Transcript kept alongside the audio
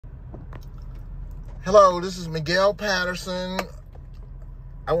Hello, this is Miguel Patterson.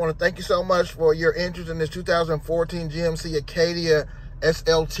 I want to thank you so much for your interest in this 2014 GMC Acadia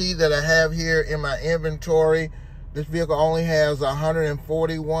SLT that I have here in my inventory. This vehicle only has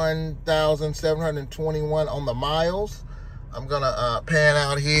 141,721 on the miles. I'm going to pan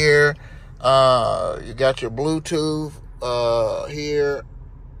out here. You got your Bluetooth here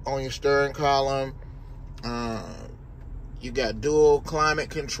on your steering column. You got dual climate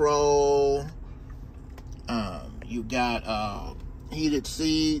control. You got heated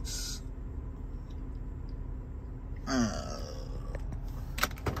seats.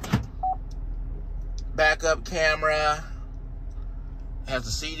 Backup camera. Has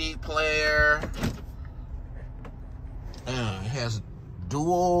a CD player. It has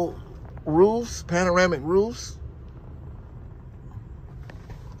dual roofs, panoramic roofs.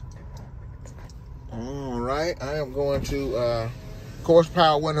 All right, I am going to, of course,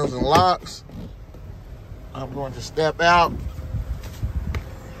 power windows and locks. I'm going to step out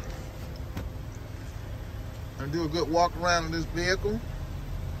and do a good walk around in this vehicle.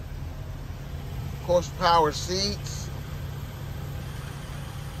 Of course, power seats.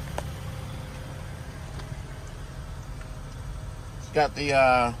 It's got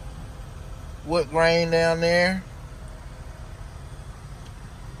the wood grain down there.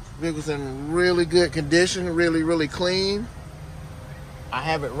 This vehicle's in really good condition, really clean. I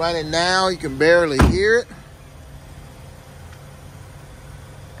have it running now. You can barely hear it.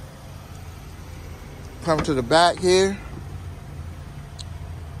 Come to the back here.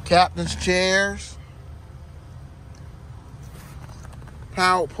 Captain's chairs.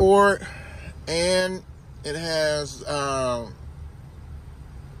 Power port. And it has all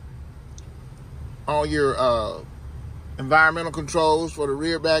your environmental controls for the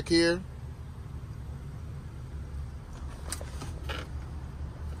rear back here.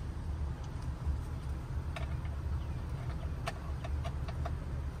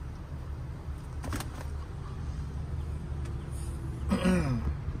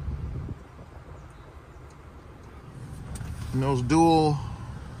 And those dual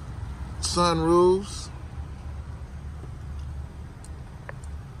sunroofs.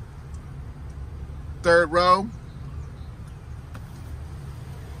 Third row.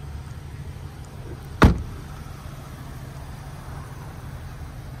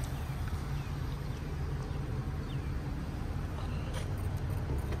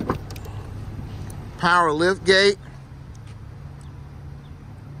 Power lift gate.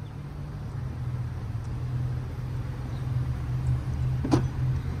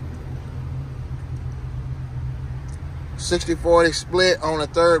 (60/40) split on the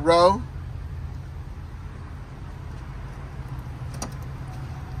third row.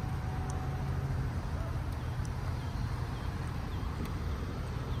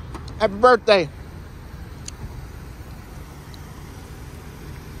 Happy birthday.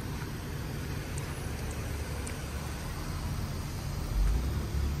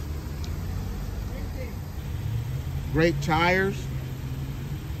 Great tires.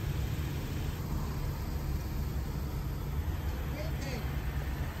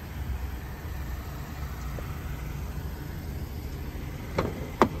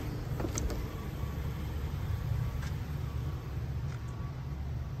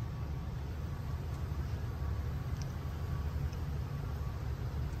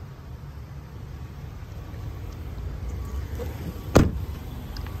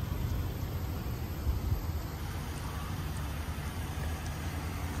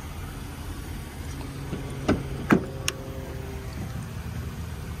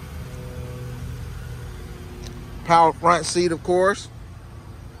 Power front seat, of course.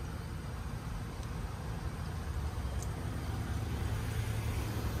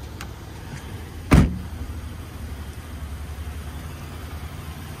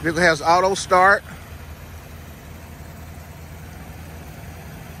 Vehicle has auto start.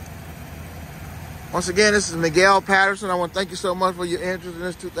 Once again, this is Miguel Patterson. I want to thank you so much for your interest in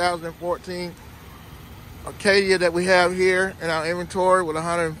this 2014 Acadia that we have here in our inventory with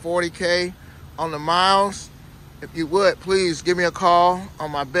 140K on the miles. If you would, please give me a call on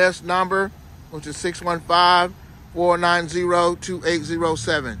my best number, which is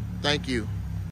 615-490-2807. Thank you.